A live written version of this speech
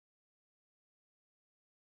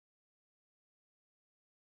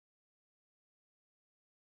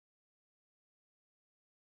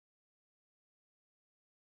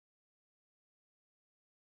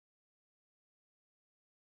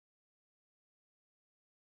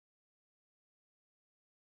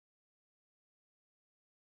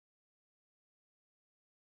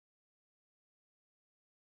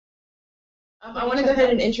I want to go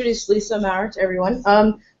ahead and introduce Lisa Maurer to everyone.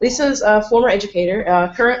 Lisa's a former educator,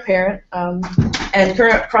 current parent, and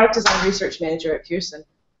current product design research manager at Pearson.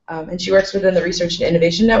 And she works within the Research and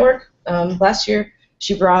Innovation Network. Last year,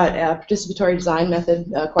 she brought a participatory design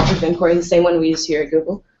method, cooperative inquiry, the same one we use here at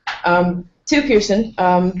Google, to Pearson,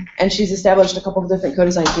 and she's established a couple of different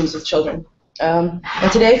co-design teams with children. And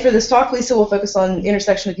today, for this talk, Lisa will focus on the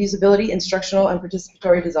intersection of usability, instructional, and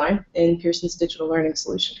participatory design in Pearson's digital learning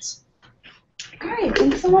solutions. Great,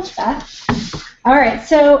 thanks so much, Beth. All right,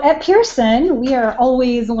 so at Pearson, we are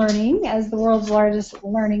always learning as the world's largest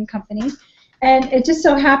learning company. And it just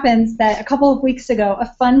so happens that a couple of weeks ago, a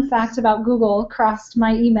fun fact about Google crossed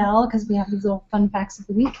my email, because we have these little fun facts of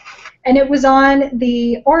the week, and it was on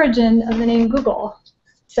the origin of the name Google.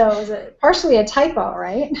 So it was partially a typo,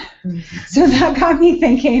 right? Mm-hmm. So that got me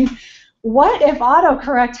thinking, what if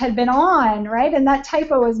autocorrect had been on, right? And that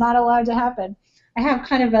typo was not allowed to happen. I have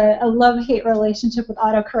kind of a love-hate relationship with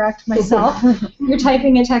autocorrect myself. You're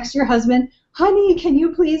typing a text to your husband, honey, can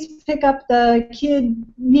you please pick up the kid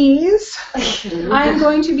knees? I'm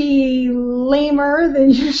going to be lamer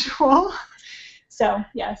than usual. So,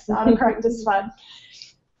 yes, autocorrect is fun.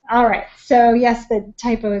 All right, so yes, the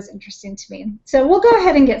typo is interesting to me. So we'll go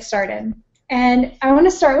ahead and get started. And I want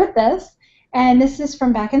to start with this. And this is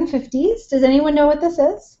from back in the 50s. Does anyone know what this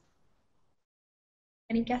is?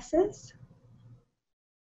 Any guesses?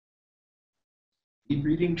 Speed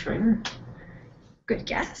reading trainer? Good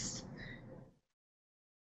guess.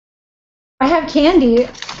 I have candy.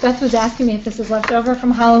 Beth was asking me if this is left over from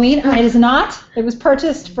Halloween. It is not. It was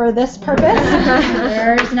purchased for this purpose.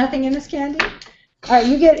 There's nothing in this candy. All right,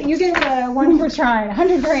 you get one for trying,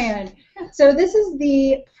 100 grand. So this is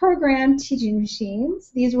the program teaching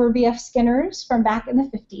machines. These were B.F. Skinner's from back in the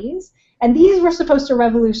 50s, and these were supposed to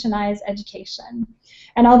revolutionize education.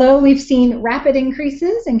 And although we've seen rapid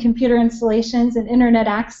increases in computer installations and internet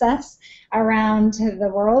access around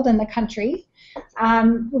the world and the country,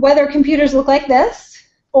 whether computers look like this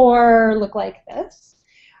or look like this,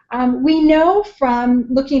 we know from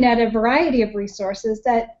looking at a variety of resources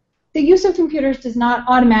that the use of computers does not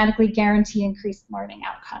automatically guarantee increased learning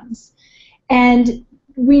outcomes. And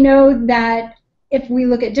we know that if we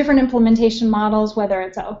look at different implementation models, whether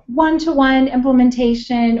it's a one-to-one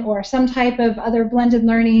implementation or some type of other blended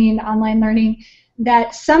learning, online learning,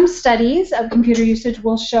 that some studies of computer usage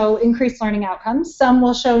will show increased learning outcomes, some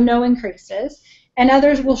will show no increases, and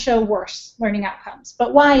others will show worse learning outcomes.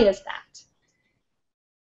 But why is that?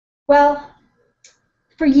 Well,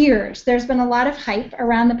 for years, there's been a lot of hype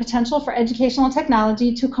around the potential for educational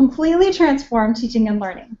technology to completely transform teaching and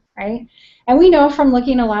learning, right? And we know from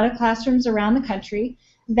looking at a lot of classrooms around the country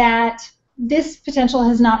that this potential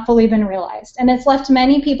has not fully been realized. And it's left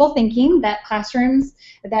many people thinking that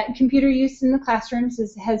computer use in the classrooms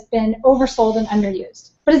has been oversold and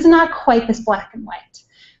underused. But it's not quite this black and white,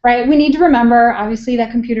 right? We need to remember, obviously,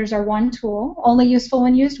 that computers are one tool, only useful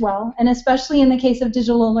when used well, and especially in the case of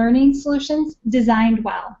digital learning solutions, designed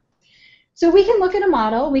well. So we can look at a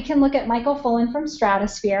model. We can look at Michael Fullen from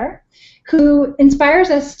Stratosphere, who inspires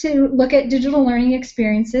us to look at digital learning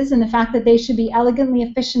experiences and the fact that they should be elegantly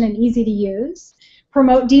efficient and easy to use,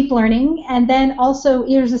 promote deep learning, and then also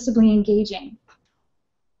irresistibly engaging.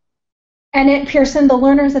 And at Pearson, the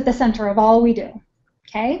learner is at the center of all we do,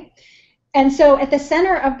 okay? And so at the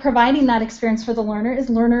center of providing that experience for the learner is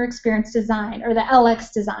learner experience design, or the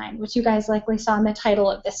LX design, which you guys likely saw in the title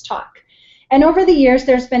of this talk. And over the years,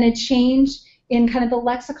 there's been a change in kind of the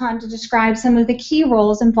lexicon to describe some of the key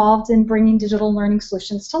roles involved in bringing digital learning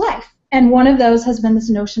solutions to life. And one of those has been this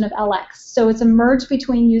notion of LX. So it's a merge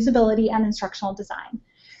between usability and instructional design.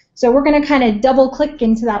 So we're going to kind of double click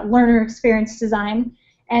into that learner experience design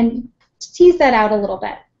and tease that out a little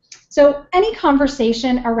bit. So any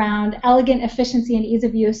conversation around elegant efficiency and ease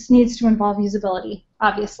of use needs to involve usability,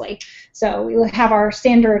 obviously. So we have our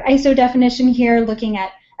standard ISO definition here looking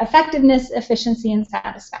at effectiveness, efficiency, and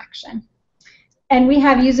satisfaction. And we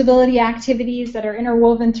have usability activities that are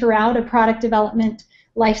interwoven throughout a product development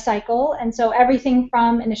life cycle. And so everything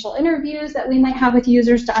from initial interviews that we might have with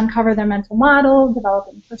users to uncover their mental model,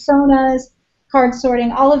 developing personas, card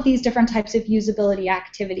sorting, all of these different types of usability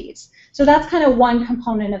activities. So that's kind of one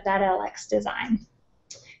component of that LX design.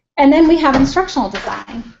 And then we have instructional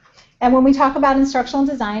design. And when we talk about instructional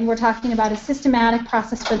design, we're talking about a systematic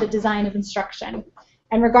process for the design of instruction.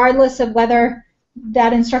 And regardless of whether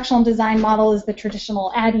that instructional design model is the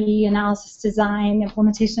traditional ADDIE, analysis design,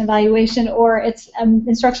 implementation evaluation, or it's an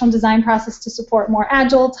instructional design process to support more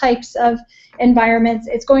agile types of environments,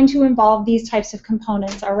 it's going to involve these types of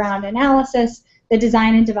components around analysis, the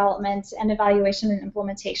design and development, and evaluation and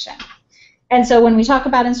implementation. And so when we talk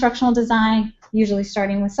about instructional design, usually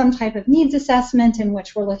starting with some type of needs assessment in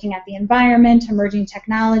which we're looking at the environment, emerging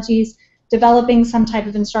technologies, developing some type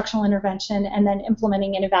of instructional intervention, and then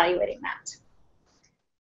implementing and evaluating that.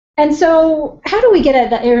 And so how do we get at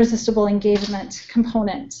the irresistible engagement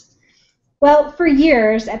component? Well, for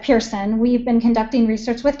years at Pearson, we've been conducting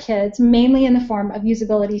research with kids, mainly in the form of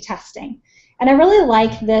usability testing. And I really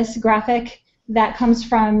like this graphic that comes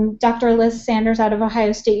from Dr. Liz Sanders out of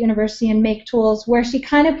Ohio State University in Make Tools, where she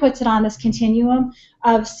kind of puts it on this continuum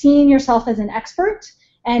of seeing yourself as an expert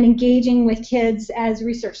and engaging with kids as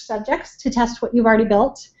research subjects to test what you've already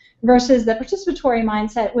built, versus the participatory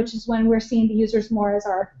mindset, which is when we're seeing the users more as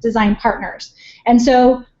our design partners. And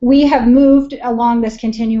so we have moved along this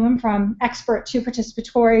continuum from expert to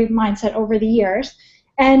participatory mindset over the years.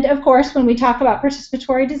 And of course, when we talk about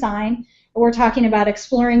participatory design, we're talking about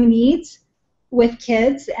exploring needs with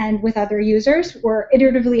kids and with other users. We're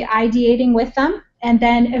iteratively ideating with them and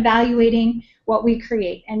then evaluating what we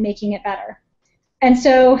create and making it better. And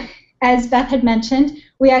so, as Beth had mentioned,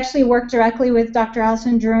 we actually work directly with Dr.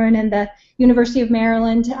 Allison Druin and the University of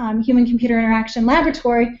Maryland Human-Computer Interaction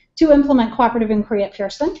Laboratory to implement cooperative inquiry at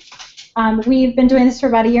Pearson. We've been doing this for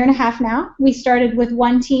about 1.5 years now. We started with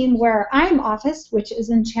one team where I'm officed, which is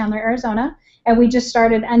in Chandler, Arizona, and we just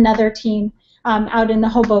started another team out in the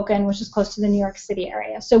Hoboken, which is close to the New York City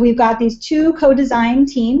area. So we've got these 2 co-designed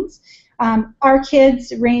teams. Our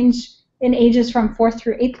kids range in ages from 4th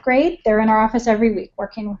through 8th grade. They're in our office every week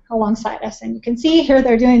working alongside us. And you can see here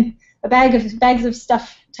they're doing a bags of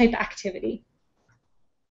stuff type activity.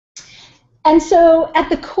 And so at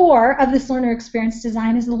the core of this learner experience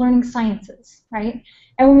design is the learning sciences, right?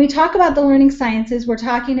 And when we talk about the learning sciences, we're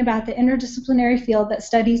talking about the interdisciplinary field that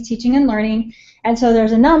studies teaching and learning. And so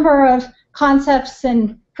there's a number of concepts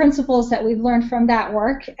and principles that we've learned from that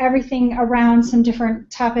work, everything around some different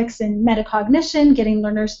topics in metacognition, getting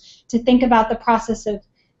learners to think about the process of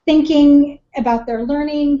thinking about their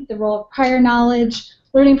learning, the role of prior knowledge,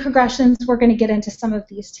 learning progressions. We're going to get into some of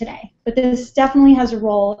these today, but this definitely has a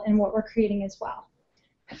role in what we're creating as well.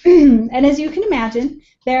 And as you can imagine,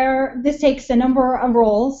 this takes a number of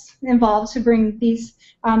roles involved to bring these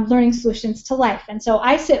learning solutions to life. And so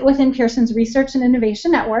I sit within Pearson's Research and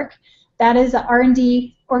Innovation Network. That is an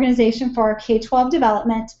R&D organization for K-12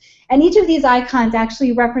 development. And each of these icons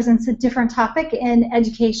actually represents a different topic in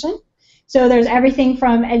education. So there's everything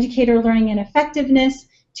from educator learning and effectiveness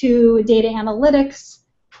to data analytics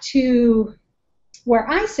to where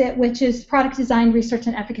I sit, which is product design, research,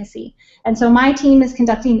 and efficacy. And so my team is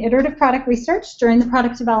conducting iterative product research during the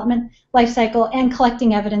product development lifecycle and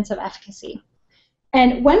collecting evidence of efficacy.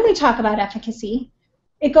 And when we talk about efficacy,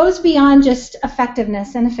 it goes beyond just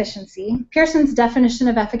effectiveness and efficiency. Pearson's definition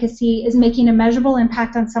of efficacy is making a measurable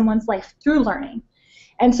impact on someone's life through learning.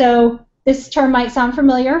 And so this term might sound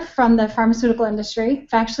familiar from the pharmaceutical industry.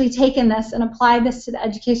 I've actually taken this and applied this to the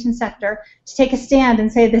education sector to take a stand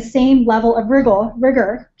and say the same level of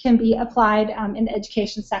rigor can be applied in the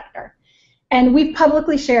education sector. And we've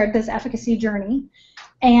publicly shared this efficacy journey,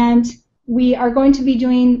 and we are going to be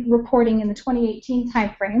doing reporting in the 2018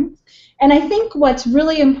 timeframe. And I think what's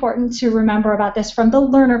really important to remember about this from the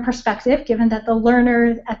learner perspective, given that the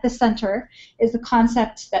learner at the center is the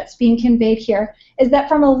concept that's being conveyed here, is that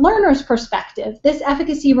from a learner's perspective, this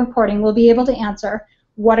efficacy reporting will be able to answer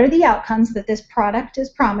what are the outcomes that this product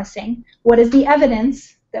is promising, what is the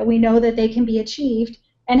evidence that we know that they can be achieved,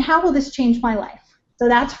 and how will this change my life? So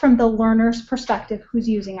that's from the learner's perspective who's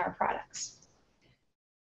using our products.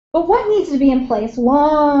 But what needs to be in place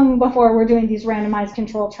long before we're doing these randomized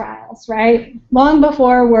control trials, right? Long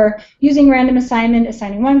before we're using random assignment,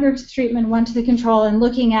 assigning one group to treatment, one to the control, and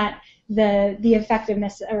looking at the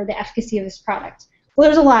effectiveness or the efficacy of this product. Well,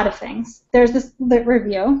 there's a lot of things. There's this lit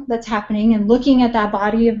review that's happening and looking at that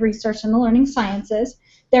body of research in the learning sciences.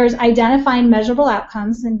 There's identifying measurable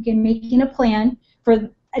outcomes and making a plan for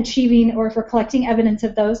achieving or for collecting evidence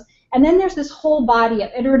of those. And then there's this whole body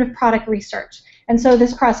of iterative product research. And so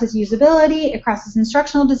this crosses usability, it crosses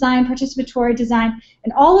instructional design, participatory design,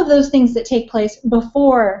 and all of those things that take place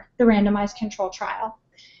before the randomized control trial.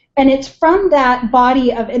 And it's from that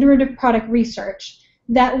body of iterative product research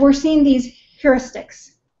that we're seeing these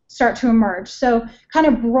heuristics start to emerge. So kind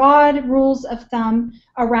of broad rules of thumb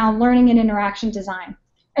around learning and interaction design.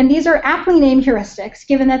 And these are aptly named heuristics,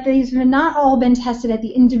 given that these have not all been tested at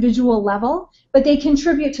the individual level, but they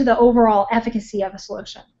contribute to the overall efficacy of a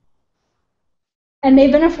solution. And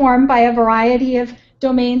they've been informed by a variety of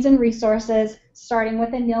domains and resources, starting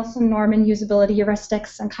with the Nielsen-Norman usability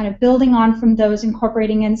heuristics and kind of building on from those,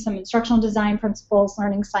 incorporating in some instructional design principles,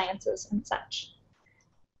 learning sciences, and such.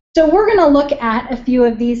 So we're going to look at a few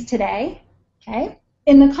of these today. okay,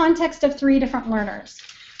 in the context of 3 different learners.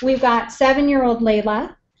 We've got 7-year-old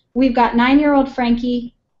Layla, we've got 9-year-old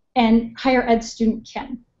Frankie, and higher ed student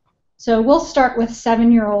Kim. So we'll start with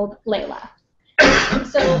 7-year-old Layla.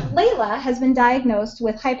 So Layla has been diagnosed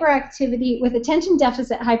with hyperactivity, with attention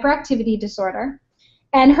deficit hyperactivity disorder,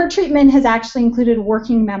 and her treatment has actually included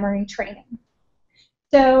working memory training.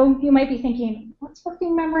 So you might be thinking, what's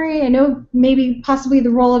working memory? I know maybe possibly the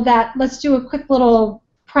role of that. Let's do a quick little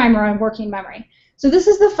primer on working memory. So this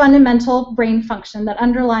is the fundamental brain function that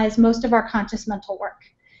underlies most of our conscious mental work.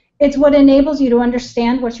 It's what enables you to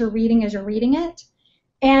understand what you're reading as you're reading it.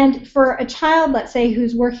 And for a child, let's say,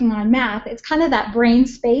 who's working on math, it's kind of that brain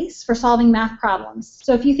space for solving math problems.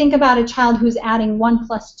 So if you think about a child who's adding 1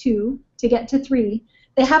 plus 2 to get to 3,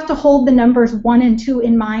 they have to hold the numbers 1 and 2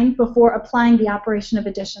 in mind before applying the operation of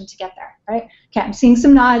addition to get there, right? Okay, I'm seeing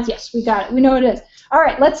some nods. Yes, we got it. We know what it is. All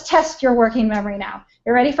right, let's test your working memory now.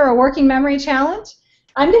 You ready for a working memory challenge?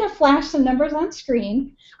 I'm going to flash some numbers on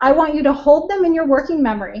screen. I want you to hold them in your working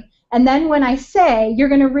memory, and then when I say, you're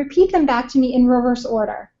going to repeat them back to me in reverse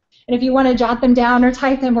order. And if you want to jot them down or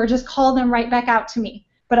type them or just call them right back out to me.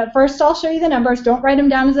 But at first, I'll show you the numbers. Don't write them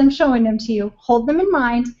down as I'm showing them to you. Hold them in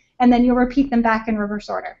mind, and then you'll repeat them back in reverse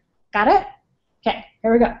order. Got it? Okay,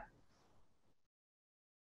 here we go.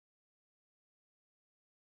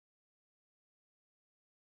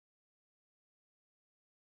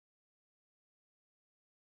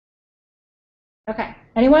 Okay,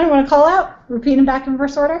 anyone want to call out? Repeat them back in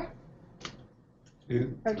reverse order?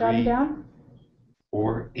 2, Or jot them 3, down?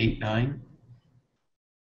 4, 8, 9.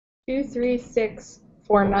 2, 3, 6,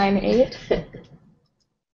 4, 9, 8.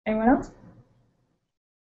 Anyone else?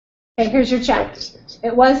 Okay, here's your check.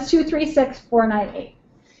 It was 2, 3, 6, 4, 9, 8.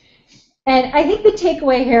 And I think the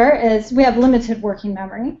takeaway here is we have limited working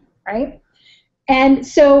memory, right? And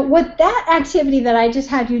so what that activity that I just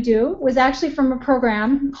had you do was actually from a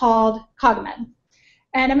program called CogMed.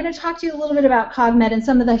 And I'm going to talk to you a little bit about CogMed and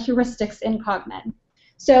some of the heuristics in CogMed.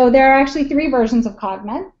 So there are actually 3 versions of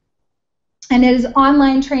CogMed. And it is an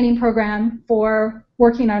online training program for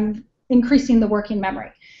working on increasing the working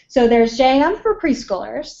memory. So there's JM for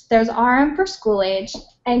preschoolers, there's RM for school age,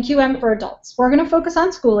 and QM for adults. We're going to focus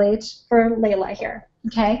on school age for Layla here,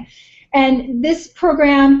 okay? And this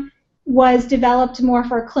program was developed more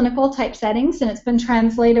for clinical type settings, and it's been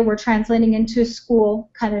translated, we're translating into a school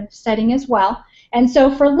kind of setting as well. And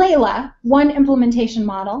so for Layla, one implementation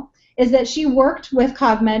model is that she worked with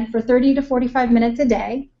CogMed for 30 to 45 minutes a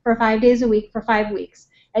day for 5 days a week for 5 weeks.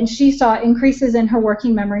 And she saw increases in her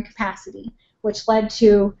working memory capacity, which led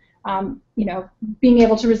to being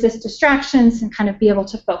able to resist distractions and kind of be able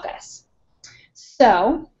to focus.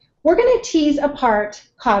 So we're going to tease apart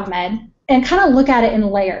CogMed and kind of look at it in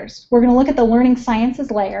layers. We're going to look at the learning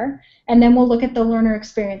sciences layer, and then we'll look at the learner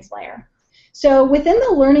experience layer. So within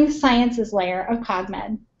the learning sciences layer of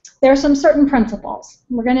CogMed, there are some certain principles.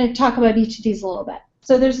 We're going to talk about each of these a little bit.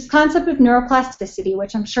 So there's this concept of neuroplasticity,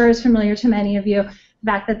 which I'm sure is familiar to many of you, the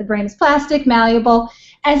fact that the brain is plastic, malleable.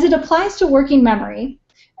 As it applies to working memory,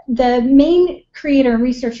 the main creator and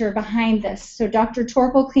researcher behind this, so Dr.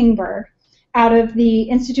 Torkel Klingberg, out of the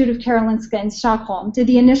Institute of Karolinska in Stockholm, did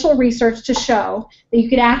the initial research to show that you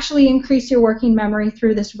could actually increase your working memory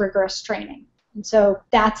through this rigorous training. And so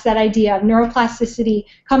that's that idea of neuroplasticity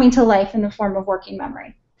coming to life in the form of working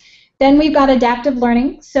memory. Then we've got adaptive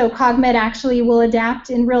learning. So CogMed actually will adapt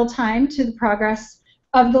in real time to the progress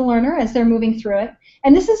of the learner as they're moving through it.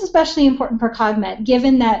 And this is especially important for CogMed,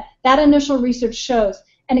 given that that initial research shows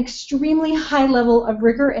an extremely high level of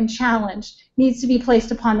rigor and challenge needs to be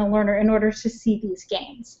placed upon the learner in order to see these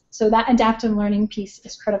gains. So that adaptive learning piece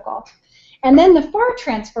is critical. And then the far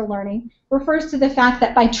transfer learning refers to the fact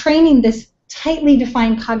that by training this tightly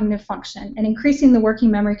defined cognitive function and increasing the working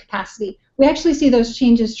memory capacity, we actually see those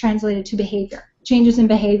changes translated to behavior, changes in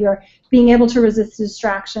behavior, being able to resist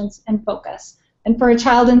distractions and focus. And for a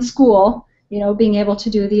child in school, being able to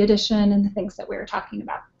do the addition and the things that we were talking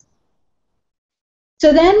about.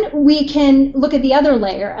 So then we can look at the other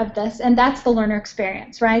layer of this, and that's the learner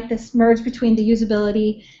experience, right? This merge between the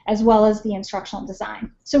usability as well as the instructional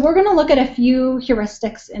design. So we're going to look at a few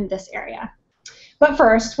heuristics in this area. But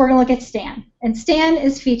first, we're going to look at STAN. And STAN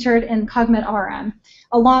is featured in CogMed RM,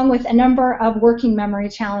 along with a number of working memory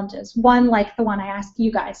challenges, one like the one I asked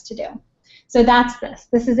you guys to do. So that's this.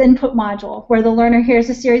 This is input module, where the learner hears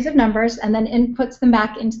a series of numbers and then inputs them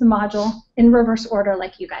back into the module in reverse order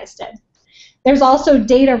like you guys did. There's also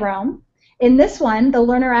data roam. In this one, the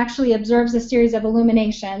learner actually observes a series of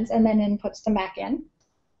illuminations and then inputs them back in.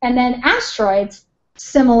 And then asteroids,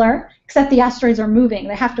 similar, except the asteroids are moving.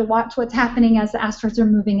 They have to watch what's happening as the asteroids are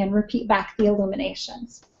moving and repeat back the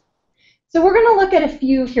illuminations. So we're going to look at a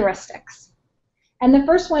few heuristics. And the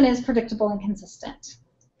first one is predictable and consistent.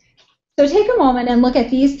 So take a moment and look at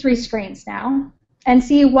these 3 screens now and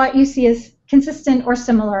see what you see as consistent or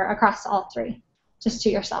similar across all 3, just to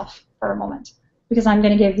yourself for a moment, because I'm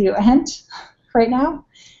going to give you a hint right now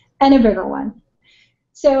and a bigger one.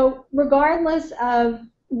 So regardless of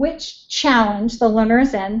which challenge the learner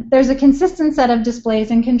is in, there's a consistent set of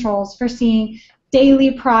displays and controls for seeing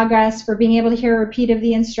daily progress, for being able to hear a repeat of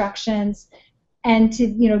the instructions, and to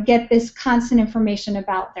get this constant information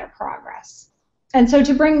about their progress. And so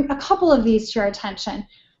to bring a couple of these to your attention,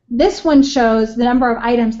 this one shows the number of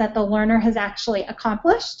items that the learner has actually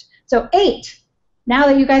accomplished. So 8. Now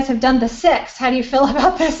that you guys have done the 6, how do you feel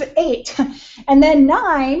about this 8? And then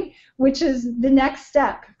 9, which is the next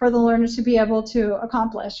step for the learner to be able to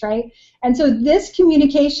accomplish, right? And so this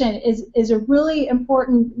communication is a really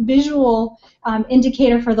important visual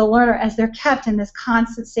indicator for the learner as they're kept in this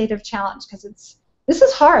constant state of challenge, because this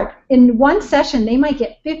is hard. In one session, they might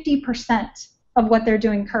get 50% of what they're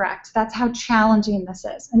doing correct. That's how challenging this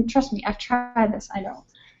is. And trust me, I've tried this, I know.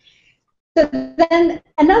 So then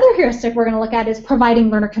another heuristic we're going to look at is providing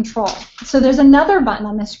learner control. So there's another button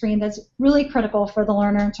on the screen that's really critical for the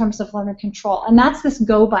learner in terms of learner control, and that's this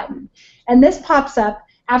go button. And this pops up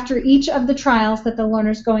after each of the trials that the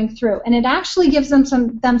learner's going through, and it actually gives them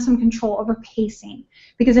some control over pacing.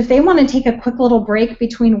 Because if they want to take a quick little break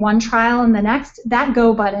between one trial and the next, that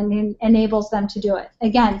go button enables them to do it.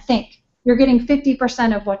 Again, think. You're getting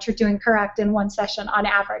 50% of what you're doing correct in one session on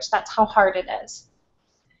average. That's how hard it is.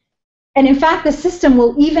 And in fact, the system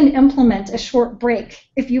will even implement a short break.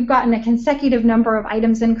 If you've gotten a consecutive number of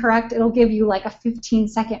items incorrect, it'll give you like a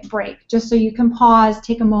 15-second break, just so you can pause,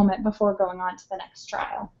 take a moment before going on to the next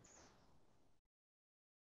trial.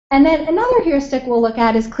 And then another heuristic we'll look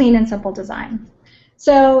at is clean and simple design.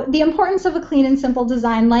 So the importance of a clean and simple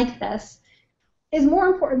design like this is more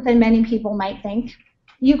important than many people might think.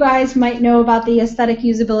 You guys might know about the aesthetic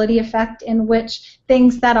usability effect, in which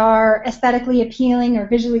things that are aesthetically appealing or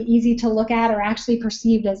visually easy to look at are actually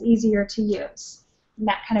perceived as easier to use. And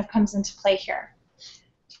that kind of comes into play here.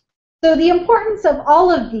 So the importance of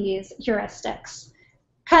all of these heuristics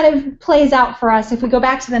kind of plays out for us if we go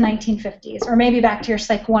back to the 1950s, or maybe back to your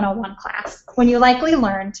Psych 101 class, when you likely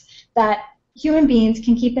learned that human beings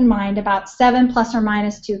can keep in mind about 7 plus or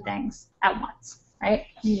minus 2 things at once. Right?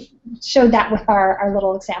 You showed that with our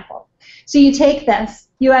little example. So you take this,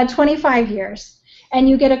 you add 25 years, and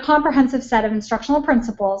you get a comprehensive set of instructional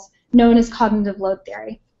principles known as cognitive load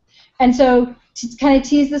theory. And so to kind of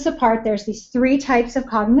tease this apart, there's these 3 types of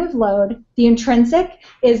cognitive load. The intrinsic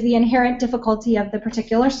is the inherent difficulty of the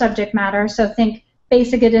particular subject matter, so think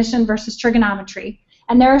basic addition versus trigonometry.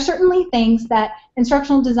 And there are certainly things that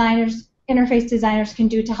instructional designers, interface designers can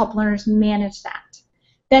do to help learners manage that.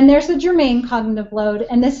 Then there's the germane cognitive load,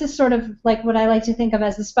 and this is sort of like what I like to think of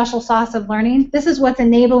as the special sauce of learning. This is what's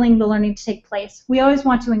enabling the learning to take place. We always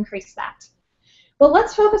want to increase that. But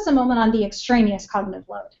let's focus a moment on the extraneous cognitive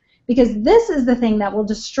load, because this is the thing that will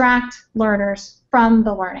distract learners from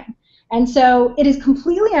the learning. And so it is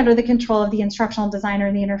completely under the control of the instructional designer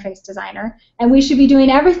and the interface designer, and we should be doing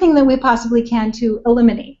everything that we possibly can to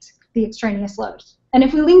eliminate the extraneous load. And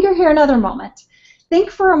if we linger here another moment, think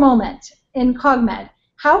for a moment in CogMed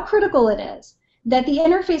how critical it is that the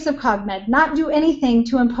interface of CogMed not do anything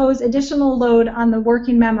to impose additional load on the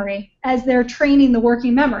working memory as they're training the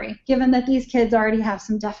working memory, given that these kids already have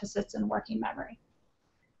some deficits in working memory.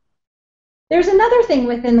 There's another thing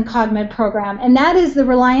within the CogMed program, and that is the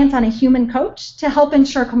reliance on a human coach to help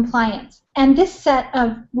ensure compliance, and this set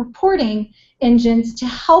of reporting engines to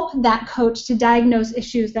help that coach to diagnose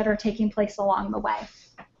issues that are taking place along the way.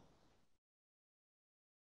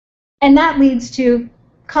 And that leads to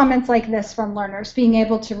comments like this from learners, being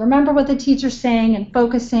able to remember what the teacher's saying and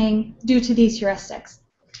focusing due to these heuristics.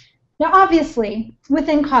 Now, obviously,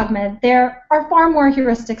 within CogMed, there are far more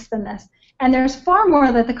heuristics than this, and there's far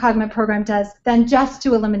more that the CogMed program does than just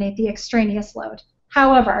to eliminate the extraneous load.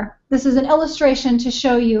 However, this is an illustration to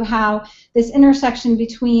show you how this intersection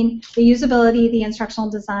between the usability, the instructional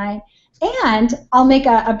design, and I'll make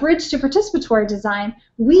a bridge to participatory design.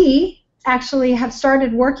 We actually have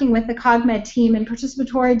started working with the CogMed team in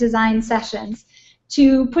participatory design sessions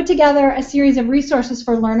to put together a series of resources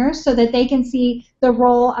for learners so that they can see the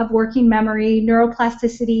role of working memory,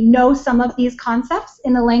 neuroplasticity, know some of these concepts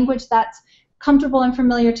in a language that's comfortable and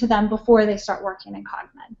familiar to them before they start working in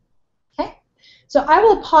CogMed. Okay? So I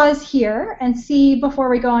will pause here and see, before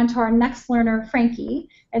we go on to our next learner, Frankie,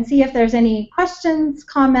 and see if there's any questions,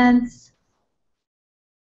 comments,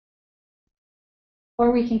 or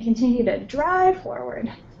we can continue to drive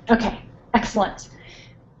forward. Okay, excellent.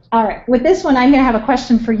 All right, with this one, I'm going to have a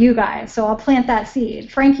question for you guys, so I'll plant that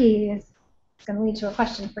seed. Frankie is going to lead to a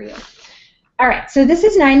question for you. All right, so this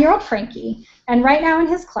is 9-year-old Frankie, and right now in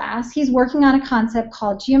his class, he's working on a concept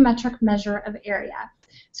called geometric measure of area.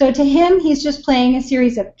 So to him, he's just playing a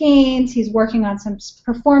series of games, he's working on some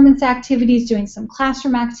performance activities, doing some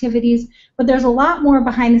classroom activities, but there's a lot more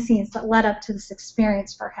behind the scenes that led up to this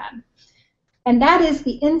experience for him. And that is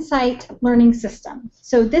the Insight Learning System.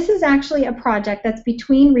 So this is actually a project that's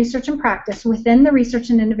between research and practice within the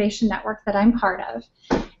Research and Innovation Network that I'm part of.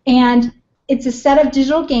 And it's a set of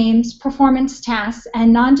digital games, performance tasks,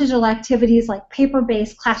 and non-digital activities like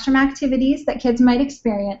paper-based classroom activities that kids might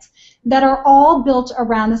experience that are all built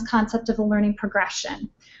around this concept of a learning progression,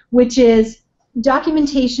 which is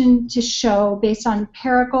documentation to show, based on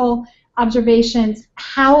empirical observations,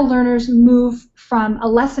 how learners move from a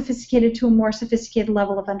less sophisticated to a more sophisticated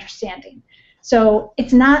level of understanding. So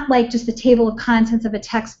it's not like just the table of contents of a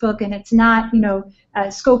textbook, and it's not, a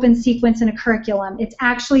scope and sequence in a curriculum. It's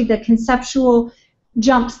actually the conceptual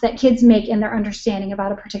jumps that kids make in their understanding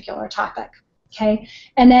about a particular topic. Okay,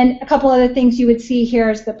 and then a couple other things you would see here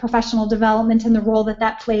is the professional development and the role that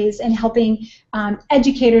that plays in helping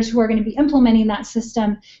educators who are going to be implementing that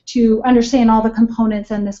system to understand all the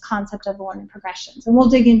components and this concept of learning progressions. And we'll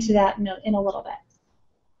dig into that in a little bit.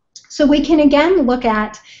 So we can again look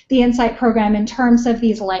at the Insight program in terms of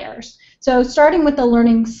these layers. So starting with the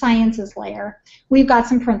learning sciences layer, we've got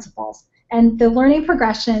some principles. And the learning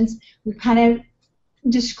progressions, we've kind of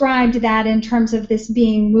described that in terms of this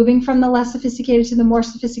being moving from the less sophisticated to the more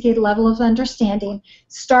sophisticated level of understanding,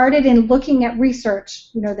 started in looking at research,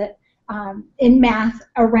 that in math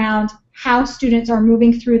around how students are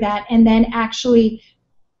moving through that, and then actually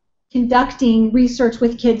conducting research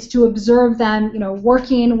with kids to observe them,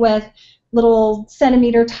 working with little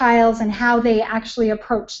centimeter tiles and how they actually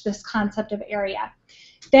approach this concept of area.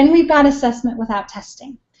 Then we've got assessment without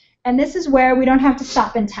testing. And this is where we don't have to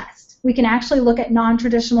stop and test. We can actually look at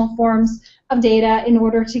non-traditional forms of data in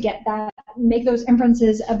order to get that, make those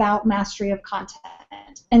inferences about mastery of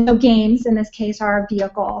content. And so games, in this case, are a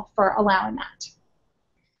vehicle for allowing that.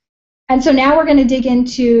 And so now we're going to dig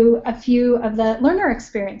into a few of the learner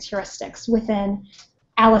experience heuristics within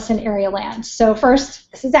Alice in Area Land. So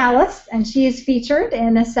first, this is Alice, and she is featured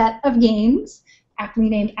in a set of games, aptly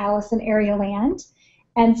named Alice in Area Land.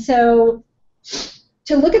 And so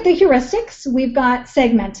to look at the heuristics, we've got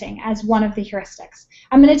segmenting as one of the heuristics.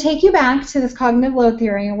 I'm going to take you back to this cognitive load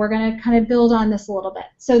theory, and we're going to kind of build on this a little bit.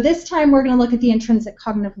 So this time we're going to look at the intrinsic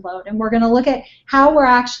cognitive load, and we're going to look at how we're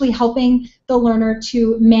actually helping the learner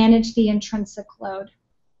to manage the intrinsic load.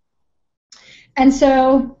 And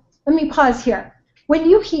so let me pause here. When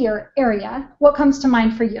you hear area, what comes to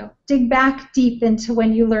mind for you? Dig back deep into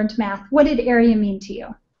when you learned math. What did area mean to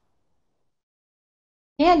you?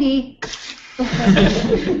 Andy?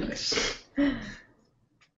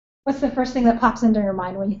 What's the first thing that pops into your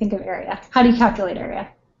mind when you think of area? How do you calculate area?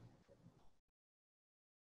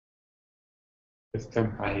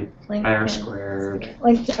 System height, r squared.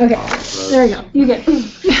 Okay, there you go. You get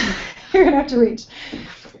you're going to have to reach.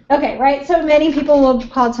 Okay, right, so many people will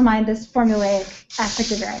call to mind this formulaic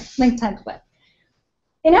aspect of area, length times width.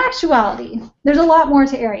 In actuality, there's a lot more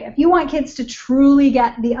to area. If you want kids to truly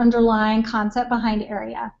get the underlying concept behind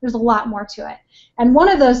area, there's a lot more to it. And one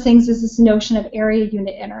of those things is this notion of area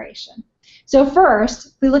unit iteration. So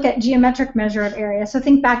first, we look at geometric measure of area. So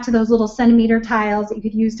think back to those little centimeter tiles that you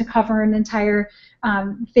could use to cover an entire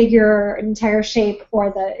figure or an entire shape,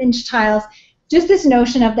 or the inch tiles. Just this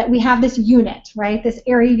notion of that we have this unit, right, this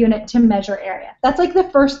area unit to measure area. That's like the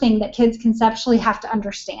first thing that kids conceptually have to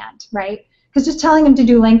understand, right? Because just telling them to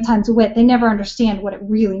do length times width, they never understand what it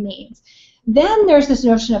really means. Then there's this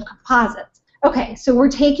notion of composites. Okay, so we're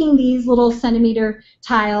taking these little centimeter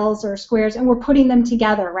tiles or squares and we're putting them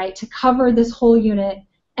together, right, to cover this whole unit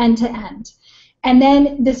end to end. And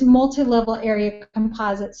then this multi-level area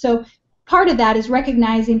composite. So part of that is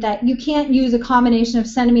recognizing that you can't use a combination of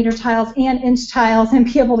centimeter tiles and inch tiles and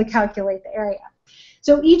be able to calculate the area.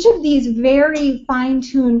 So each of these very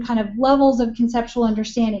fine-tuned kind of levels of conceptual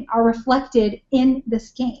understanding are reflected in this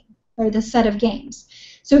game, or this set of games.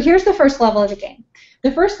 So here's the first level of the game.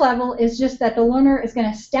 The first level is just that the learner is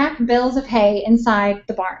going to stack bales of hay inside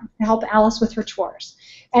the barn to help Alice with her chores.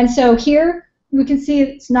 And so here we can see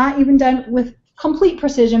it's not even done with complete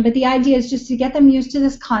precision, but the idea is just to get them used to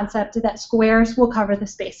this concept that squares will cover the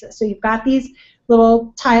spaces. So you've got these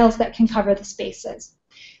little tiles that can cover the spaces.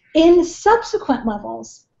 In subsequent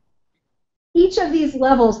levels, each of these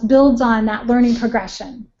levels builds on that learning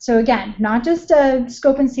progression. So again, not just a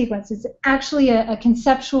scope and sequence, it's actually a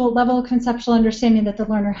conceptual level of conceptual understanding that the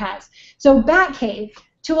learner has. So Batcave,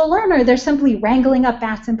 To a learner, they're simply wrangling up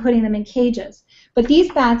bats and putting them in cages. But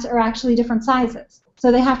these bats are actually different sizes.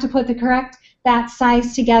 So they have to put the correct bat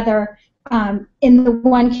size together in the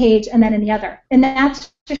one cage and then in the other. And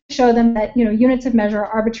that's to show them that, you know, units of measure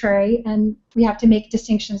are arbitrary and we have to make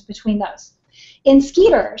distinctions between those. In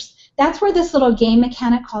Skeeters, that's where this little game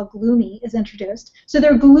mechanic called Gloomy is introduced. So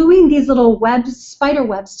they're gluing these little webs, spider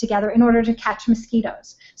webs together in order to catch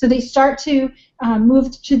mosquitoes. So they start to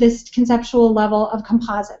move to this conceptual level of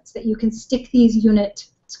composites, that you can stick these unit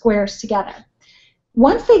squares together.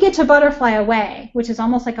 Once they get to butterfly away, which is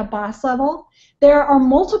almost like a boss level, there are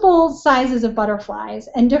multiple sizes of butterflies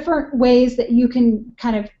and different ways that you can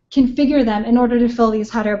kind of configure them in order to fill these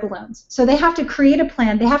hot air balloons. So they have to create a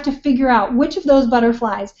plan. They have to figure out which of those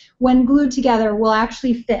butterflies, when glued together, will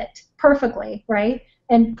actually fit perfectly, right?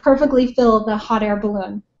 And perfectly fill the hot air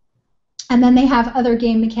balloon. And then they have other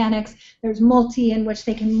game mechanics. There's multi, in which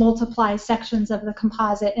they can multiply sections of the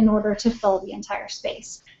composite in order to fill the entire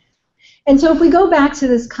space. And so if we go back to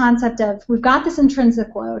this concept of, we've got this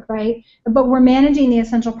intrinsic load, right? But we're managing the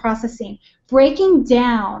essential processing. Breaking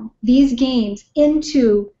down these games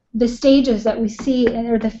into the stages that we see,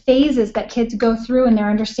 or the phases that kids go through in their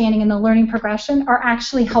understanding and the learning progression, are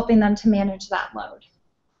actually helping them to manage that load.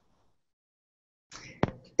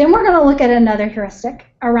 Then we're going to look at another heuristic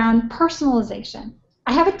around personalization.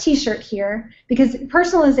 I have a t-shirt here because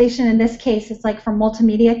personalization in this case is like from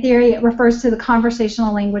multimedia theory. It refers to the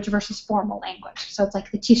conversational language versus formal language. So it's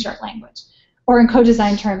like the t-shirt language. Or in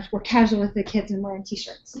co-design terms, we're casual with the kids and wearing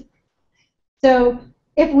t-shirts. So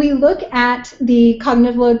if we look at the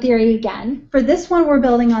cognitive load theory again, for this one we're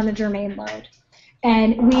building on the germane load.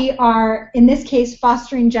 And we are, in this case,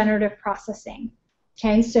 fostering generative processing.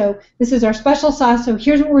 Okay, so this is our special sauce. So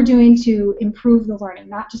here's what we're doing to improve the learning,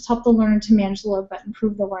 not just help the learner to manage the load, but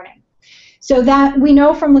improve the learning. So that we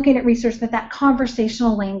know from looking at research that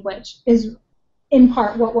conversational language is in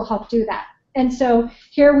part what will help do that. And so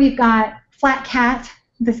here we've got Flat Cat,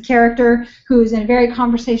 this character who's in a very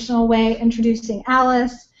conversational way introducing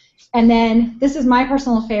Alice. And then this is my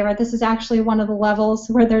personal favorite. This is actually one of the levels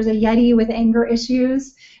where there's a Yeti with anger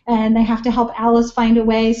issues, and they have to help Alice find a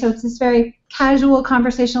way. So it's this very casual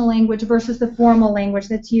conversational language versus the formal language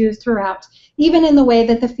that's used throughout, even in the way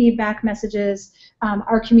that the feedback messages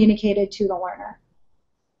are communicated to the learner.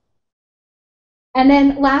 And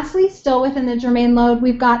then lastly, still within the germane load,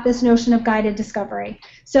 we've got this notion of guided discovery.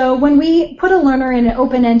 So when we put a learner in an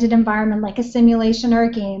open-ended environment like a simulation or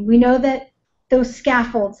a game, we know that those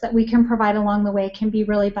scaffolds that we can provide along the way can be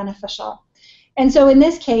really beneficial. And so in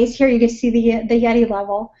this case, here you can see the Yeti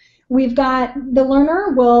level. We've got the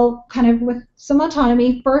learner will kind of, with some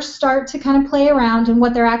autonomy, first start to kind of play around, and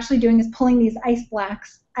what they're actually doing is pulling these ice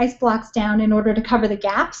blocks down in order to cover the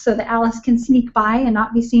gaps so that Alice can sneak by and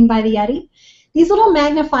not be seen by the Yeti. These little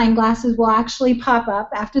magnifying glasses will actually pop up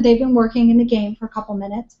after they've been working in the game for a couple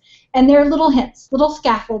minutes, and they're little hints, little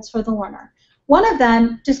scaffolds for the learner. One of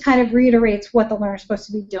them just kind of reiterates what the learner is supposed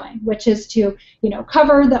to be doing, which is to,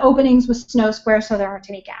 cover the openings with snow squares so there aren't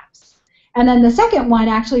any gaps. And then the second one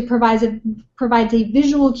actually provides a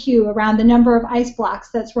visual cue around the number of ice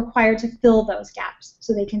blocks that's required to fill those gaps,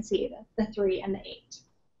 so they can see the 3 and the 8.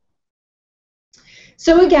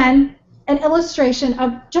 So again, an illustration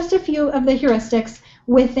of just a few of the heuristics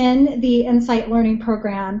within the Insight Learning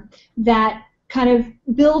Program that kind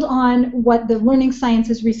of build on what the learning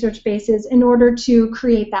sciences research base is in order to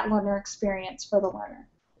create that learner experience for the learner.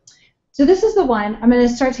 So this is the one. I'm going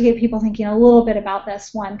to start to get people thinking a little bit about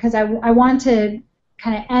this one, because I want to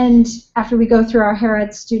kind of end, after we go through our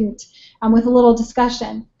HeurEd student, with a little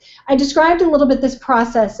discussion. I described a little bit this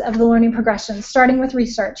process of the learning progression, starting with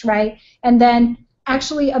research, right? And then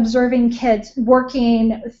actually observing kids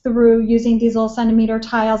working through using these little centimeter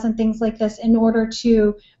tiles and things like this in order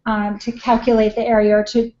to calculate the area, or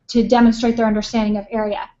to demonstrate their understanding of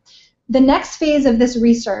area. The next phase of this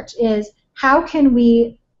research is how can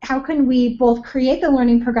we both create the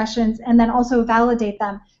learning progressions and then also validate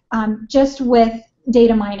them just with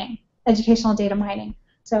data mining, educational data mining.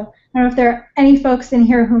 So I don't know if there are any folks in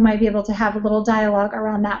here who might be able to have a little dialogue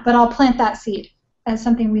around that, but I'll plant that seed as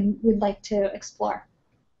something we'd like to explore.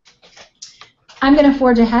 I'm going to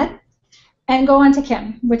forge ahead and go on to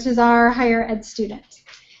Kim, which is our higher ed student.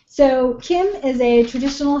 So Kim is a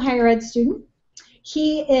traditional higher ed student.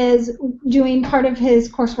 He is doing part of his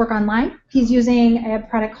coursework online. He's using a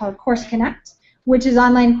product called Course Connect, which is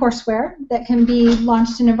online courseware that can be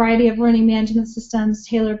launched in a variety of learning management systems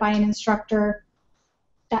tailored by an instructor,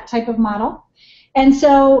 that type of model. And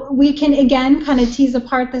so we can, again, kind of tease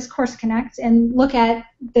apart this Course Connect and look at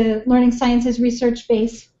the learning sciences research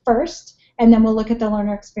base first, and then we'll look at the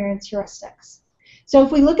learner experience heuristics. So if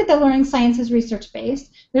we look at the learning sciences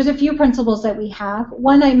research-based, there's a few principles that we have.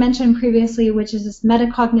 One I mentioned previously, which is this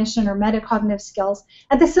metacognition or metacognitive skills.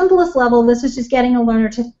 At the simplest level, this is just getting a learner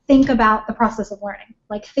to think about the process of learning,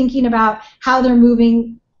 like thinking about how they're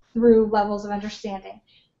moving through levels of understanding.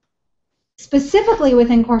 Specifically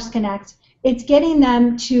within Course Connect, it's getting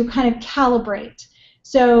them to kind of calibrate.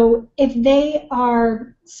 So if they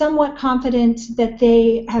are somewhat confident that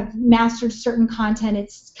they have mastered certain content,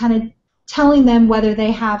 it's kind of telling them whether they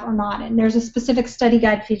have or not. And there's a specific study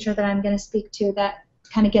guide feature that I'm going to speak to that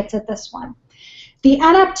kind of gets at this one. The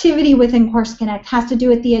adaptivity within Course Connect has to do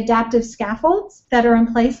with the adaptive scaffolds that are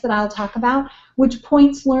in place that I'll talk about, which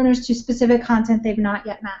points learners to specific content they've not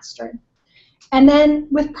yet mastered. And then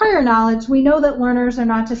with prior knowledge, we know that learners are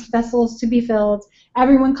not just vessels to be filled.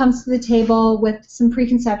 Everyone comes to the table with some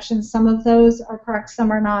preconceptions. Some of those are correct,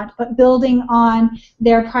 some are not. But building on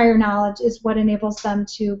their prior knowledge is what enables them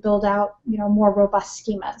to build out, more robust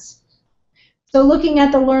schemas. So looking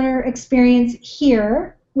at the learner experience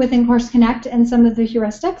here within Course Connect and some of the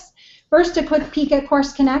heuristics. First, a quick peek at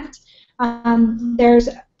Course Connect. There's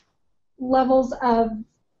levels of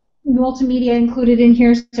multimedia included in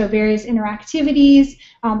here, so various interactivities.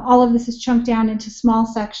 All of this is chunked down into small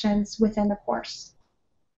sections within the course.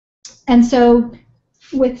 And so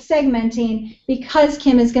with segmenting, because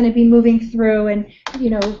Kim is going to be moving through and,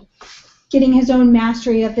 getting his own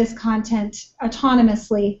mastery of this content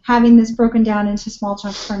autonomously, having this broken down into small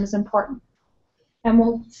chunks for him is important. And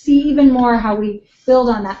we'll see even more how we build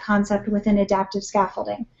on that concept within adaptive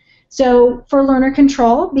scaffolding. So for learner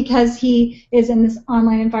control, because he is in this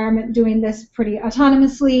online environment doing this pretty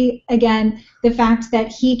autonomously, again, the fact that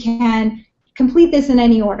he can complete this in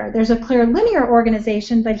any order. There's a clear linear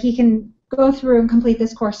organization, but he can go through and complete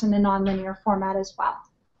this course in a nonlinear format as well.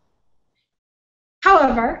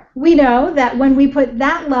 However, we know that when we put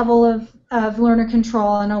that level of learner control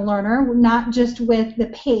on a learner, not just with the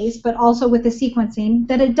pace, but also with the sequencing,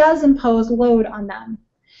 that it does impose load on them.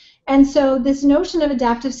 And so this notion of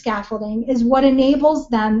adaptive scaffolding is what enables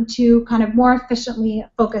them to kind of more efficiently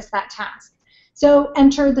focus that task. So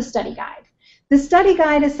enter the study guide. The study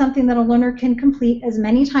guide is something that a learner can complete as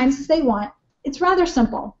many times as they want. It's rather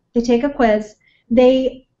simple. They take a quiz.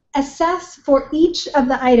 They assess for each of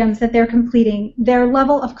the items that they're completing their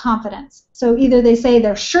level of confidence. So either they say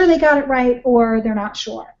they're sure they got it right or they're not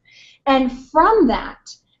sure. And from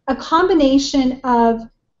that, a combination of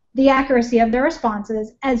the accuracy of their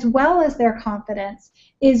responses as well as their confidence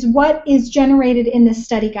is what is generated in this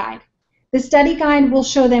study guide. The study guide will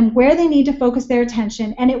show them where they need to focus their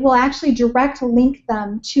attention, and it will actually direct link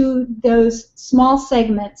them to those small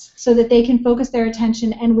segments so that they can focus their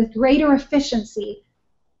attention and with greater efficiency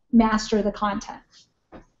master the content.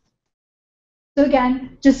 So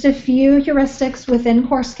again, just a few heuristics within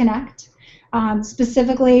Course Connect,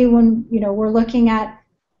 specifically when we're looking at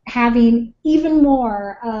having even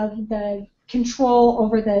more of the control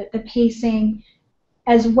over the pacing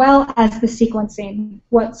as well as the sequencing,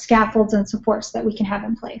 what scaffolds and supports that we can have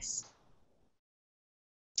in place.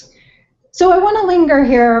 So I want to linger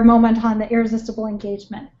here a moment on the irresistible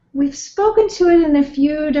engagement. We've spoken to it in a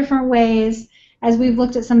few different ways as we've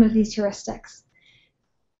looked at some of these heuristics.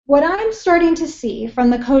 What I'm starting to see from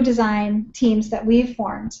the co-design teams that we've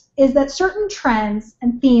formed is that certain trends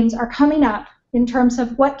and themes are coming up in terms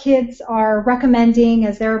of what kids are recommending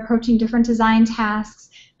as they're approaching different design tasks,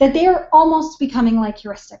 that they are almost becoming like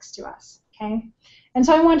heuristics to us, okay? And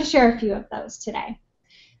so I wanted to share a few of those today.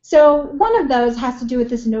 So one of those has to do with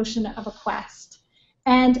this notion of a quest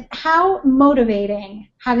and how motivating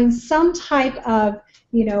having some type of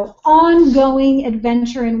ongoing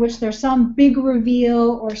adventure in which there's some big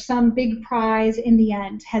reveal or some big prize in the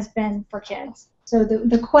end has been for kids. So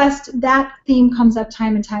the quest, that theme comes up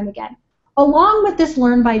time and time again, along with this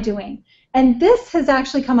learn by doing. And this has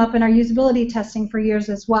actually come up in our usability testing for years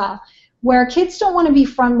as well, where kids don't want to be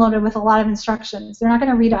front-loaded with a lot of instructions. They're not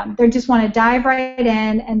going to read them. They just want to dive right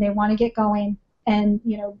in, and they want to get going and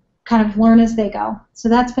kind of learn as they go. So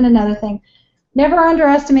that's been another thing. Never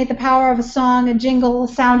underestimate the power of a song, a jingle, a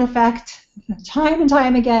sound effect. Time and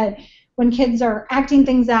time again, when kids are acting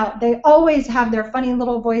things out, they always have their funny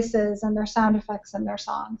little voices and their sound effects and their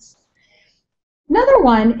songs. Another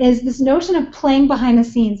one is this notion of playing behind the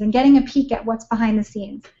scenes and getting a peek at what's behind the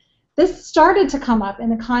scenes. This started to come up in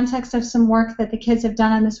the context of some work that the kids have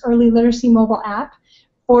done on this early literacy mobile app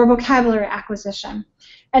for vocabulary acquisition.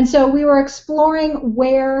 And so we were exploring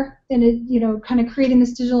where, kind of creating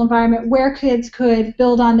this digital environment where kids could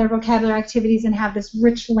build on their vocabulary activities and have this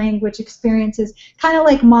rich language experiences, kind of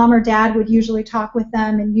like mom or dad would usually talk with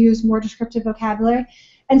them and use more descriptive vocabulary.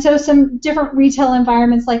 And so some different retail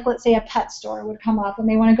environments, like let's say a pet store would come up, and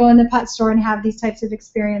they want to go in the pet store and have these types of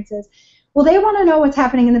experiences. Well, they want to know what's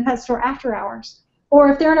happening in the pet store after hours. Or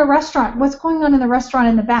if they're in a restaurant, what's going on in the restaurant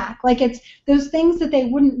in the back? Like, it's those things that they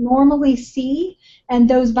wouldn't normally see, and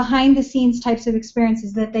those behind-the-scenes types of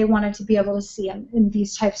experiences that they wanted to be able to see in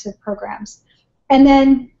these types of programs. And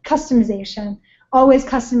then customization, always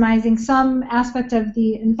customizing some aspect of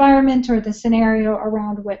the environment or the scenario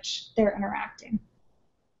around which they're interacting.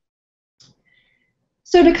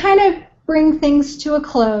 So to kind of bring things to a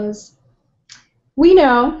close, we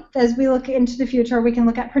know, as we look into the future, we can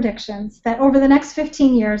look at predictions, that over the next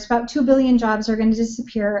 15 years, about 2 billion jobs are going to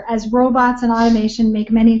disappear as robots and automation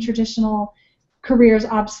make many traditional careers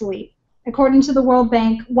obsolete. According to the World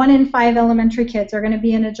Bank, 1 in 5 elementary kids are going to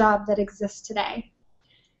be in a job that exists today.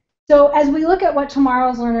 So as we look at what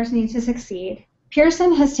tomorrow's learners need to succeed,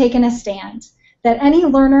 Pearson has taken a stand that any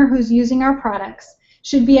learner who's using our products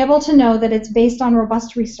should be able to know that it's based on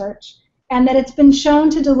robust research and that it's been shown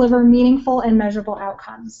to deliver meaningful and measurable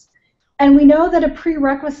outcomes. And we know that a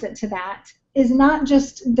prerequisite to that is not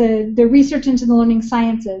just the research into the learning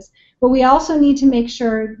sciences, but we also need to make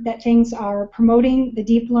sure that things are promoting the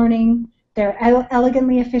deep learning, they're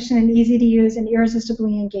elegantly efficient and easy to use and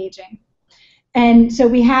irresistibly engaging. And so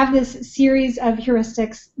we have this series of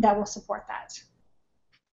heuristics that will support that.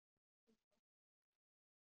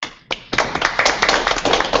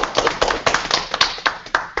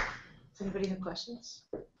 Does anybody have questions?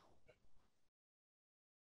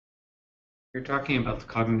 You're talking about the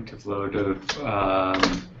cognitive load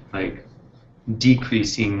of like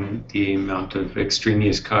decreasing the amount of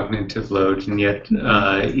extraneous cognitive load, and yet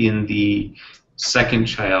in the second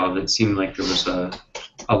child, it seemed like there was a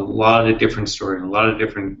lot of different story, a lot of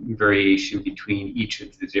different variation between each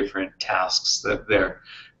of the different tasks that they're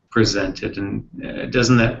presented, and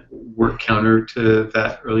doesn't that work counter to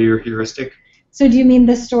that earlier heuristic? So do you mean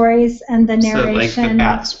the stories and the narration? So like the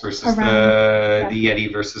bats versus the yeti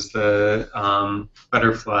versus the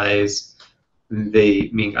butterflies.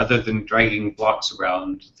 Other than dragging blocks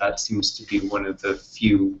around, that seems to be one of the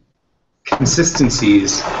few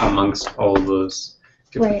consistencies amongst all those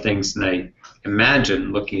different things. And I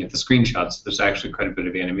imagine, looking at the screenshots, there's actually quite a bit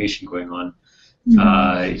of animation going on,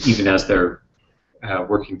 even as they're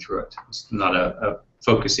working through it. It's not a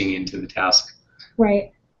focusing into the task.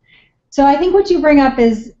 Right. So I think what you bring up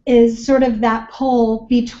is sort of that pull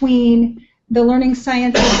between the learning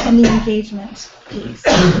sciences and the engagement piece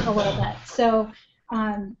a little bit. So,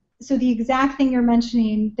 so the exact thing you're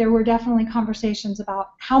mentioning, there were definitely conversations about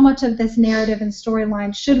how much of this narrative and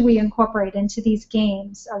storyline should we incorporate into these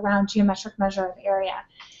games around geometric measure of area.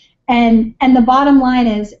 And the bottom line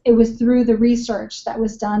is, it was through the research that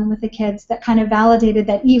was done with the kids that kind of validated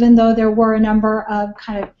that even though there were a number of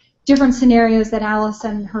kind of different scenarios that Alice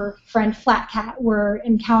and her friend Flat Cat were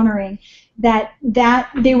encountering, that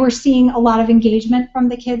they were seeing a lot of engagement from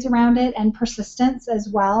the kids around it and persistence as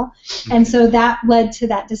well, and so that led to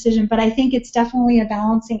that decision. But I think it's definitely a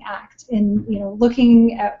balancing act in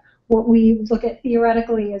looking at what we look at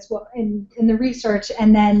theoretically as well in the research,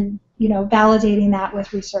 and then validating that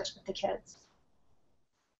with research with the kids.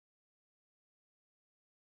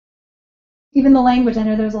 Even the language, I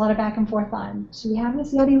know there was a lot of back and forth on, should we have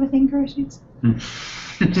this Yeti with anger issues?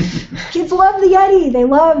 Kids love the Yeti. They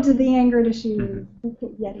loved the anger issues.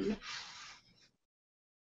 Yeti.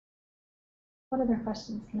 What other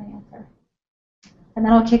questions can I answer? And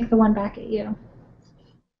then I'll kick the one back at you.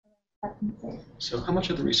 So how much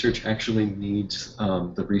of the research actually needs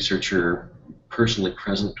the researcher personally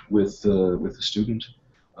present with the student?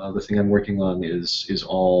 The thing I'm working on is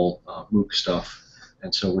all MOOC stuff.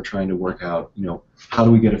 And so we're trying to work out, how do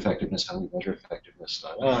we get effectiveness? How do we measure effectiveness?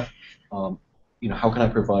 How can I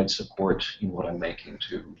provide support in what I'm making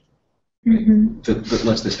that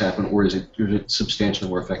lets this happen? Or is it substantially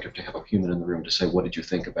more effective to have a human in the room to say, what did you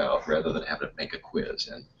think about, rather than have it make a quiz?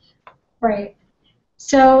 Right.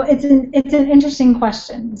 So it's an interesting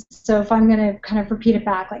question. So if I'm going to kind of repeat it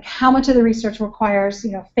back, like how much of the research requires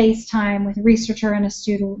face time with a researcher and a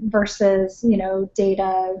student versus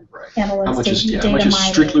data analysis. How much is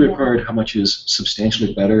strictly required? How much is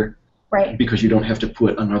substantially better? Right. Because you don't have to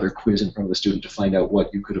put another quiz in front of the student to find out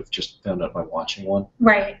what you could have just found out by watching one.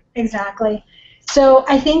 Right. Exactly. So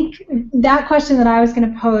I think that question that I was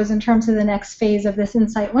going to pose in terms of the next phase of this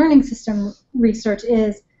insight learning system research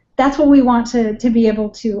is, that's what we want to be able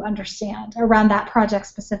to understand around that project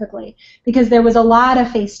specifically, because there was a lot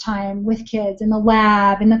of face time with kids in the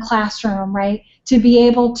lab, in the classroom, right, to be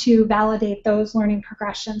able to validate those learning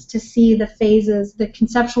progressions, to see the phases, the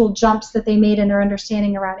conceptual jumps that they made in their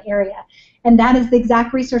understanding around area. And that is the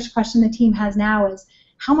exact research question the team has now is,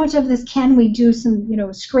 how much of this can we do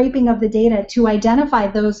some, scraping of the data to identify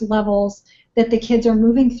those levels that the kids are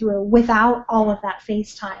moving through without all of that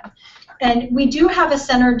face time. And we do have a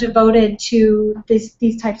center devoted to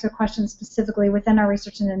these types of questions specifically within our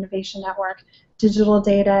Research and Innovation Network. Digital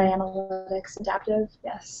data, analytics, adaptive,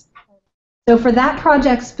 yes. So for that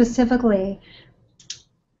project specifically,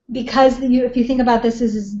 because if you think about this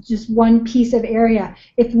as just one piece of area,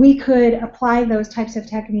 if we could apply those types of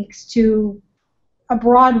techniques to a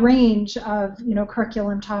broad range of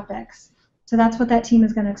curriculum topics. So that's what that team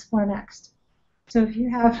is going to explore next. So if you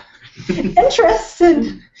have interests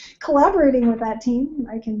in collaborating with that team,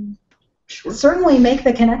 I can certainly make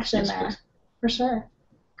the connection there, for sure.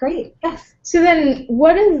 Great, yes. So then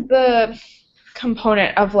what is the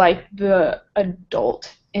component of like the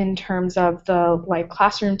adult in terms of the like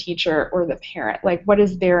classroom teacher or the parent? Like what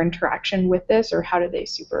is their interaction with this, or how do they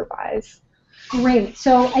supervise? Great.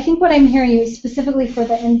 So I think what I'm hearing is specifically for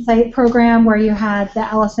the Insight program where you had the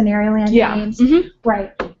Alice in Airyland games. Mm-hmm.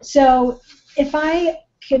 Right. So if I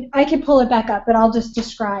could pull it back up, but I'll just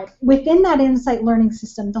describe. Within that Insight learning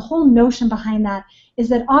system, the whole notion behind that is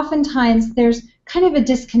that oftentimes there's kind of a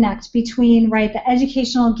disconnect between, right, the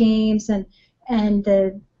educational games and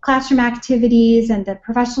the classroom activities and the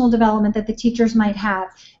professional development that the teachers might have.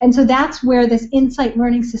 And so that's where this Insight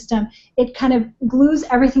learning system, it kind of glues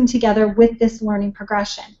everything together with this learning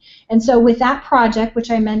progression. And so with that project, which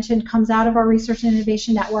I mentioned comes out of our Research and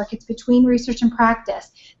Innovation Network, it's between research and practice.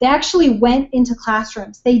 They actually went into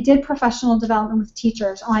classrooms. They did professional development with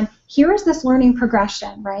teachers on, here is this learning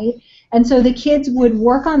progression, right? And so the kids would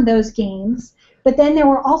work on those games. But then there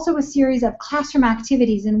were also a series of classroom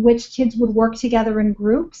activities in which kids would work together in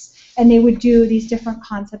groups, and they would do these different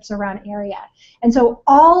concepts around area. And so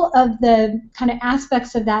all of the kind of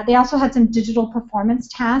aspects of that, they also had some digital performance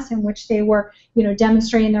tasks in which they were,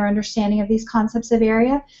 demonstrating their understanding of these concepts of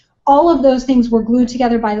area. All of those things were glued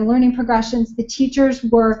together by the learning progressions. The teachers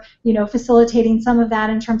were, facilitating some of that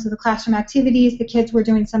in terms of the classroom activities. The kids were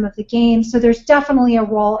doing some of the games. So there's definitely a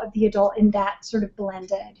role of the adult in that sort of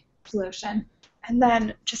blended solution. And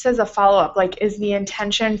then just as a follow-up, like, is the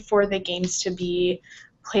intention for the games to be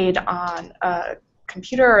played on a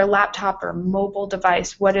computer or a laptop or mobile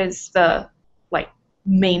device? What is the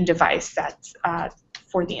main device that's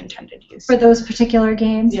for the intended use? For those particular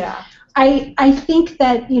games? Yeah. I think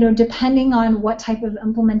that, depending on what type of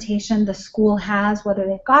implementation the school has, whether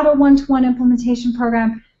they've got a one-to-one implementation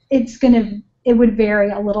program, it would vary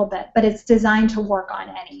a little bit, but it's designed to work on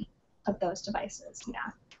any of those devices, yeah.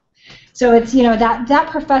 So it's, that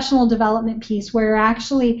professional development piece where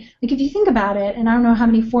actually, like if you think about it, and I don't know how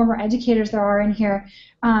many former educators there are in here,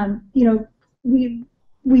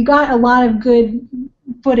 we got a lot of good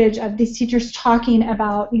footage of these teachers talking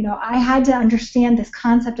about, I had to understand this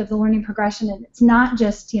concept of the learning progression, and it's not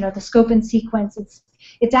just, the scope and sequence,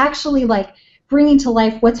 it's actually like bringing to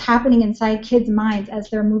life what's happening inside kids' minds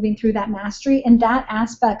as they're moving through that mastery, and that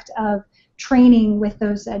aspect of training with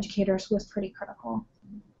those educators was pretty critical.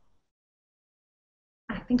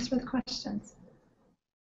 Thanks for the questions.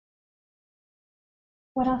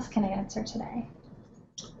 What else can I answer today?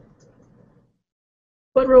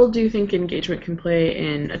 What role do you think engagement can play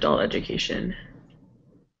in adult education?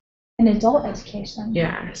 In adult education?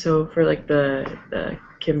 Yeah, so for like the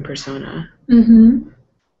Kim persona. Mm-hmm.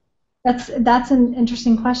 That's an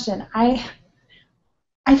interesting question. I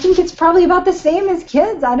think it's probably about the same as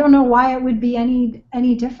kids. I don't know why it would be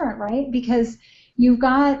any different, right? Because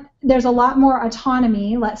there's a lot more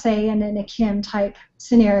autonomy, let's say, in a Kim type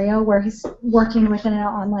scenario where he's working within an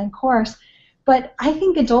online course. But I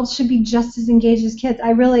think adults should be just as engaged as kids.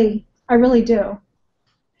 I really do.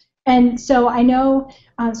 And so I know,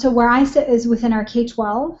 so where I sit is within our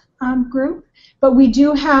K-12 group, but we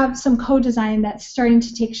do have some co-design that's starting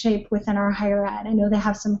to take shape within our higher ed. I know they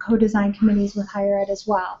have some co-design committees with higher ed as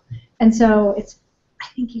well. And so it's, I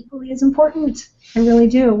think, equally as important. I really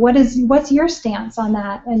do. What's your stance on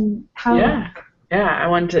that, and how? Yeah, I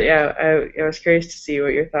wanted to. Yeah, I was curious to see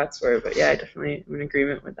what your thoughts were, but yeah, I definitely am in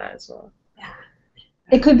agreement with that as well. Yeah,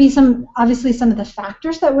 it could be obviously some of the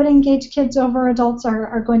factors that would engage kids over adults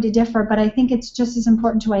are going to differ, but I think it's just as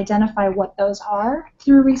important to identify what those are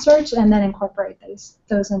through research and then incorporate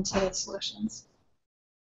those into the solutions.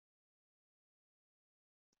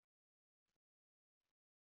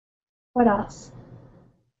 What else?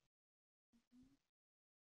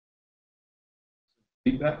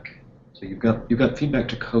 Feedback. So you've got feedback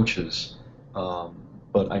to coaches,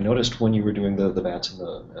 but I noticed when you were doing the VATs and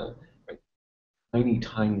the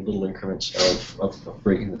tiny little increments of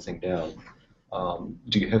breaking the thing down.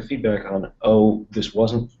 Do you have feedback on, oh, this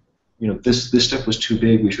wasn't, this step was too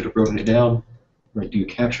big, we should have broken it down? right, do you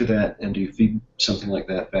capture that and do you feed something like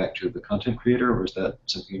that back to the content creator, or is that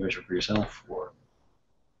something you measure for yourself? Or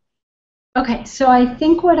Okay, so I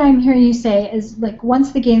think what I'm hearing you say is, like,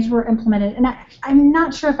 once the games were implemented, and I'm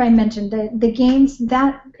not sure if I mentioned the games,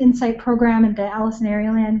 that Insight program and the Alice in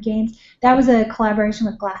Airyland games, that was a collaboration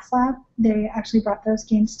with Glass Lab. They actually brought those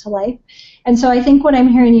games to life. And so I think what I'm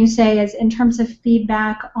hearing you say is, in terms of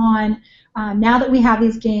feedback on, now that we have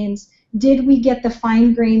these games, did we get the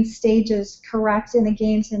fine-grained stages correct in the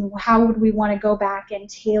games, and how would we want to go back and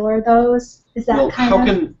tailor those? Is that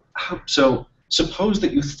so suppose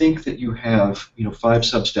that you think that you have 5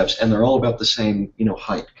 sub-steps and they're all about the same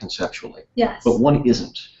height conceptually. Yes. But one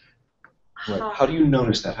isn't. Right. How do you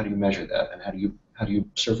notice that? How do you measure that? And how do you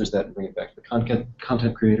surface that and bring it back to the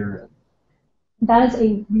content creator? That is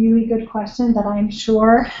a really good question that I'm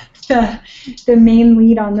sure the main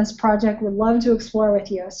lead on this project would love to explore with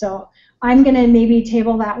you. So I'm going to maybe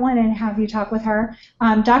table that one and have you talk with her.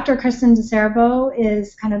 Dr. Kristen DeCerbo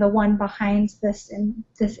is kind of the one behind this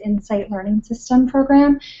Insight Learning System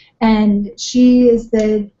program, and she is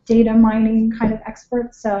the data mining kind of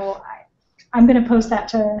expert. So I'm going to post that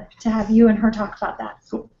to have you and her talk about that.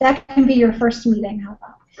 Cool. That can be your first meeting. How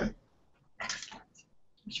about? Right. Excellent.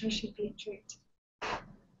 I'm sure she'd be intrigued.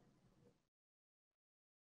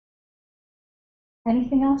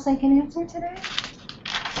 Anything else I can answer today?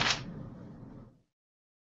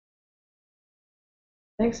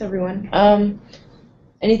 Thanks, everyone.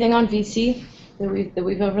 Anything on VC that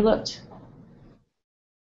we've overlooked?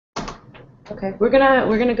 Okay, we're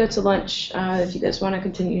gonna go to lunch. If you guys want to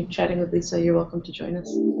continue chatting with Lisa, you're welcome to join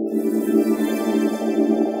us.